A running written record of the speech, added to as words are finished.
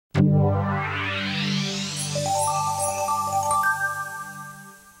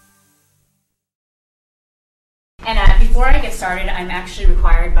started, I'm actually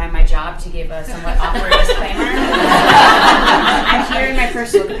required by my job to give a somewhat awkward disclaimer. I'm here in my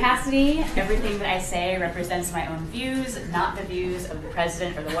personal capacity. Everything that I say represents my own views, not the views of the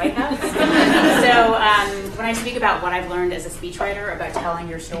president or the White House. So when I speak about what I've learned as a speechwriter about telling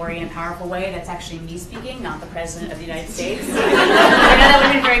your story in a powerful way, that's actually me speaking, not the president of the United States. I know that would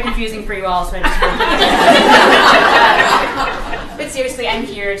have been very confusing for you all, so I just but seriously, I'm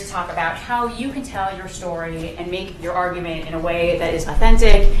here to talk about how you can tell your story and make your argument in a way that is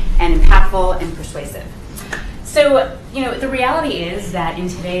authentic and impactful and persuasive. So, the reality is that in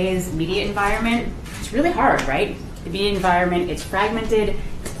today's media environment, it's really hard, right? The media environment, it's fragmented,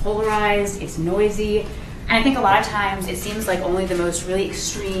 it's polarized, it's noisy, and I think a lot of times it seems like only the most really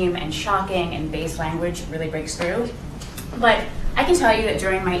extreme and shocking and base language really breaks through. But I can tell you that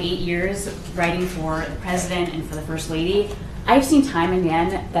during my 8 years writing for the president and for the first lady, I've seen time and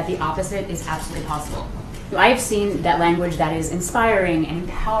again that the opposite is absolutely possible. I've seen that language that is inspiring and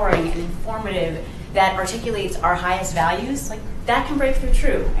empowering and informative, that articulates our highest values, like that can break through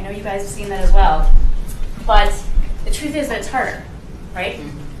true. I know you guys have seen that as well. But the truth is that it's harder, right?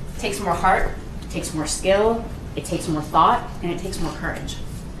 It takes more heart, it takes more skill, it takes more thought, and it takes more courage.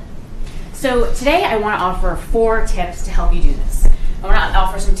 So today I want to offer 4 tips to help you do this. I want to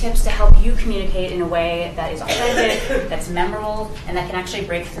offer some tips to help you communicate in a way that is authentic, that's memorable, and that can actually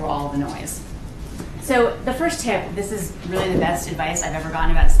break through all the noise. So the first tip, this is really the best advice I've ever gotten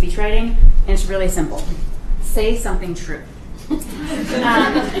about speech writing, and it's really simple. Say something true.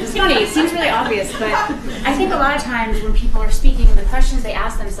 It's funny, it seems really obvious, but I think a lot of times when people are speaking, the questions they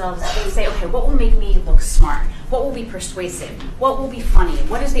ask themselves, they say, okay, what will make me look smart? What will be persuasive? What will be funny?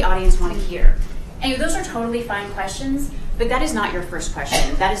 What does the audience want to hear? And those are totally fine questions, but that is not your first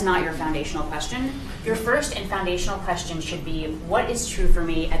question. That is not your foundational question. Your first and foundational question should be, what is true for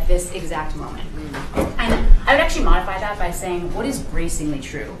me at this exact moment? And I would actually modify that by saying, what is bracingly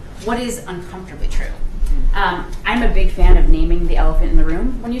true? What is uncomfortably true? I'm a big fan of naming the elephant in the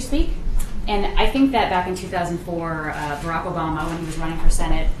room when you speak. And I think that back in 2004, Barack Obama, when he was running for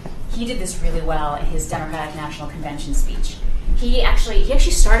Senate, he did this really well in his Democratic National Convention speech. He actually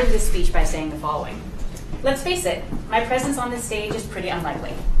started this speech by saying the following. Let's face it, my presence on this stage is pretty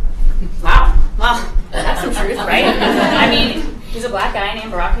unlikely. Wow, well, that's some truth, right? I mean, he's a black guy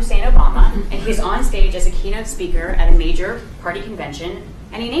named Barack Hussein Obama, and he's on stage as a keynote speaker at a major party convention,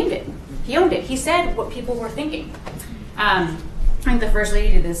 and he named it. He owned it. He said what people were thinking. I think the First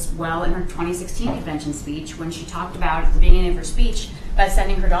Lady did this well in her 2016 convention speech when she talked about, at the beginning of her speech, about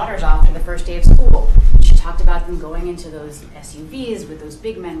sending her daughters off to the first day of school. She talked about them going into those SUVs with those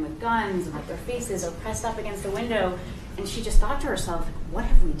big men with guns, and like their faces are pressed up against the window, and she just thought to herself, what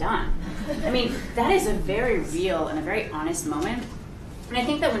have we done? I mean, that is a very real and a very honest moment. And I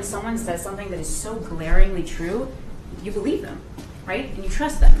think that when someone says something that is so glaringly true, you believe them, right? And you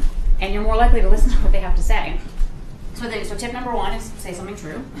trust them. And you're more likely to listen to what they have to say. So tip number 1 is say something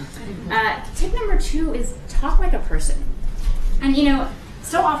true. Tip number 2 is talk like a person. And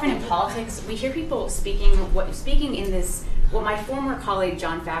so often in politics, we hear people speaking in this, what my former colleague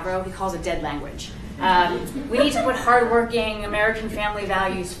John Favreau, he calls a dead language. We need to put hardworking American family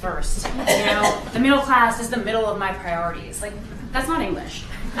values first. The middle class is the middle of my priorities. Like, that's not English.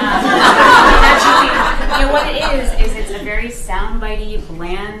 Actually, what it is it's a very soundbitey,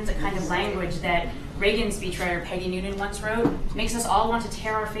 bland kind of language that Reagan speechwriter Peggy Noonan once wrote, makes us all want to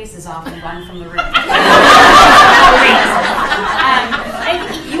tear our faces off and run from the room.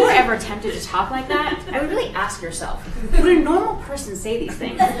 If you were ever tempted to talk like that, I would really ask yourself, would a normal person say these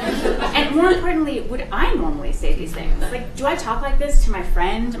things? And more importantly, would I normally say these things? Like, do I talk like this to my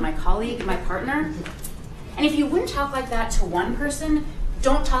friend, my colleague, my partner? And if you wouldn't talk like that to one person,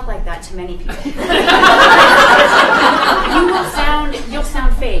 don't talk like that to many people. You'll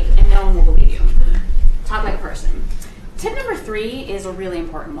sound fake, and no one will believe you. Talk like a person. Tip number 3 is a really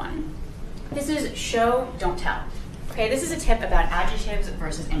important one. This is show, don't tell. Okay, this is a tip about adjectives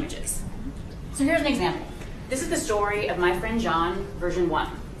versus images. So here's an example. This is the story of my friend John, version 1.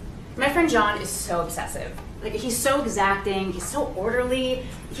 My friend John is so obsessive. Like, he's so exacting, he's so orderly,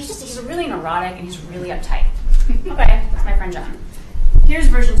 he's really neurotic, and he's really uptight. Okay, that's my friend John. Here's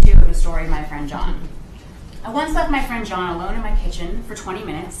version 2 of the story of my friend John. I once left my friend John alone in my kitchen for 20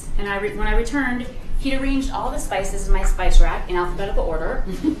 minutes, and when I returned, he'd arranged all the spices in my spice rack in alphabetical order,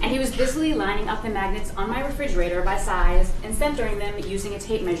 and he was busily lining up the magnets on my refrigerator by size and centering them using a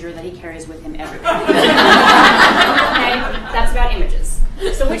tape measure that he carries with him everywhere. Okay, that's about images.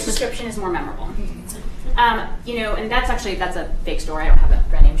 So which description is more memorable? And that's a fake story. I don't have a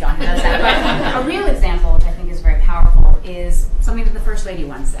friend named John who does that. But a real example, which I think is very powerful, is something that the First Lady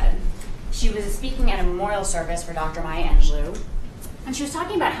once said. She was speaking at a memorial service for Dr. Maya Angelou, and she was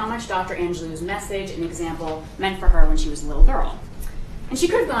talking about how much Dr. Angelou's message and example meant for her when she was a little girl. And she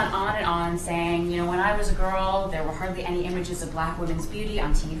could have gone on and on saying, you know, when I was a girl, there were hardly any images of black women's beauty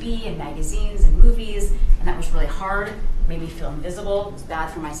on TV and magazines and movies, and that was really hard. It made me feel invisible. It was bad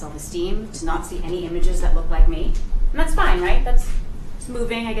for my self-esteem to not see any images that looked like me. And that's fine, right? It's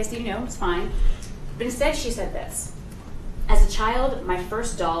moving, I guess you know, it's fine. But instead she said this: as a child, my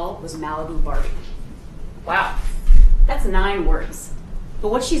first doll was Malibu Barbie. Wow, that's 9 words.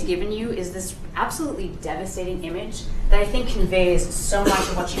 But what she's given you is this absolutely devastating image that I think conveys so much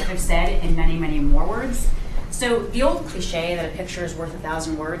of what she could have said in many, many more words. So the old cliche that a picture is worth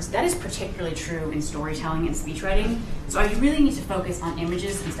 1,000 words, that is particularly true in storytelling and speechwriting. So I really need to focus on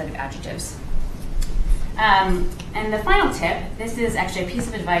images instead of adjectives. And the final tip, this is actually a piece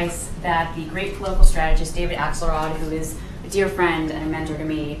of advice that the great political strategist David Axelrod, who is a dear friend and a mentor to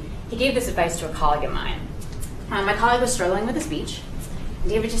me, he gave this advice to a colleague of mine. My colleague was struggling with a speech.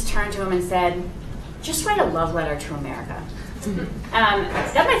 David just turned to him and said, just write a love letter to America.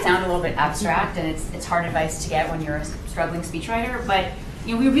 That might sound a little bit abstract, and it's hard advice to get when you're a struggling speechwriter, but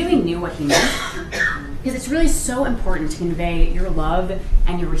you know, we really knew what he meant, because it's really so important to convey your love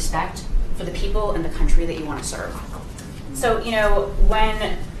and your respect for the people and the country that you want to serve. So, you know,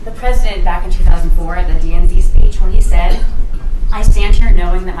 when the president back in 2004 at the DNC speech, when he said, I stand here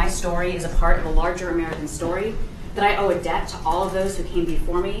knowing that my story is a part of a larger American story, that I owe a debt to all of those who came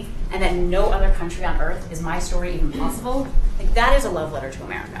before me, and that no other country on earth is my story even possible, like that is a love letter to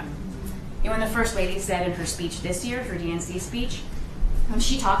America. You know, when the First Lady said in her speech this year, her DNC speech, when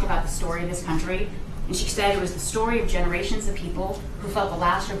she talked about the story of this country, and she said it was the story of generations of people who felt the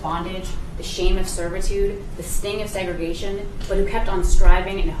lash of bondage, the shame of servitude, the sting of segregation, but who kept on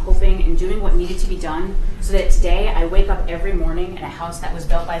striving and hoping and doing what needed to be done, so that today I wake up every morning in a house that was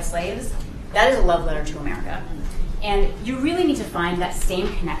built by slaves. That is a love letter to America. And you really need to find that same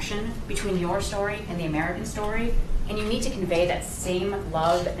connection between your story and the American story, and you need to convey that same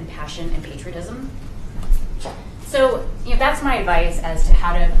love and passion and patriotism. So, you know, that's my advice as to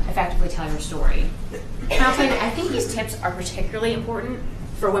how to effectively tell your story. And I'll tell you, I think these tips are particularly important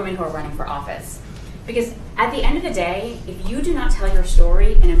for women who are running for office. Because at the end of the day, if you do not tell your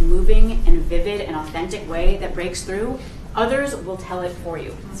story in a moving and vivid and authentic way that breaks through, others will tell it for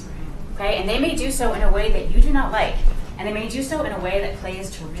you. Okay? And they may do so in a way that you do not like, and they may do so in a way that plays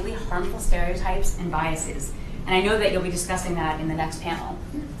to really harmful stereotypes and biases. And I know that you'll be discussing that in the next panel.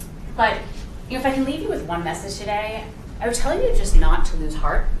 But you know, if I can leave you with one message today, I would tell you just not to lose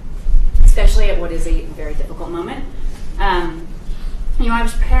heart, especially at what is a very difficult moment. You know, I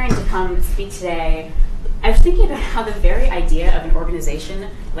was preparing to come speak today. I was thinking about how the very idea of an organization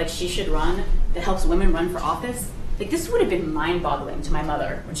like She Should Run that helps women run for office, like this would have been mind-boggling to my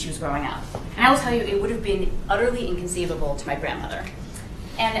mother when she was growing up. And I will tell you, it would have been utterly inconceivable to my grandmother.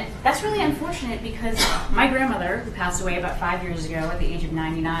 And that's really unfortunate because my grandmother, who passed away about 5 years ago at the age of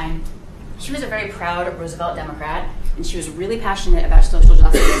 99, she was a very proud Roosevelt Democrat, and she was really passionate about social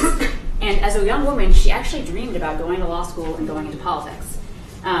justice. And as a young woman, she actually dreamed about going to law school and going into politics.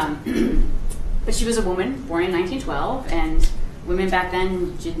 But she was a woman born in 1912, and women back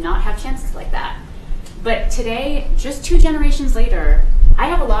then did not have chances like that. But today, just 2 generations later, I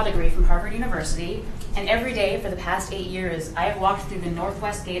have a law degree from Harvard University, and every day for the past 8 years, I have walked through the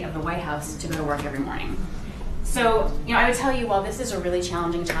northwest gate of the White House to go to work every morning. So, you know, I would tell you, while this is a really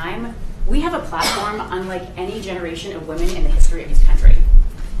challenging time, we have a platform unlike any generation of women in the history of this country.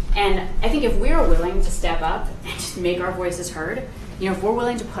 And I think if we're willing to step up and just make our voices heard, you know, if we're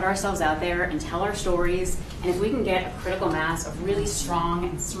willing to put ourselves out there and tell our stories, and if we can get a critical mass of really strong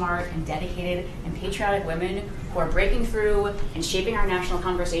and smart and dedicated and patriotic women who are breaking through and shaping our national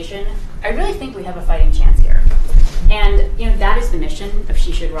conversation, I really think we have a fighting chance here. And, you know, that is the mission of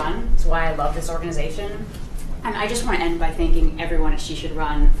She Should Run. It's why I love this organization. And I just want to end by thanking everyone at She Should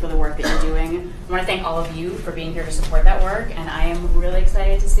Run for the work that you're doing. I want to thank all of you for being here to support that work, and I am really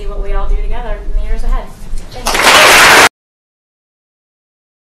excited to see what we all do together in the years ahead. Thank you.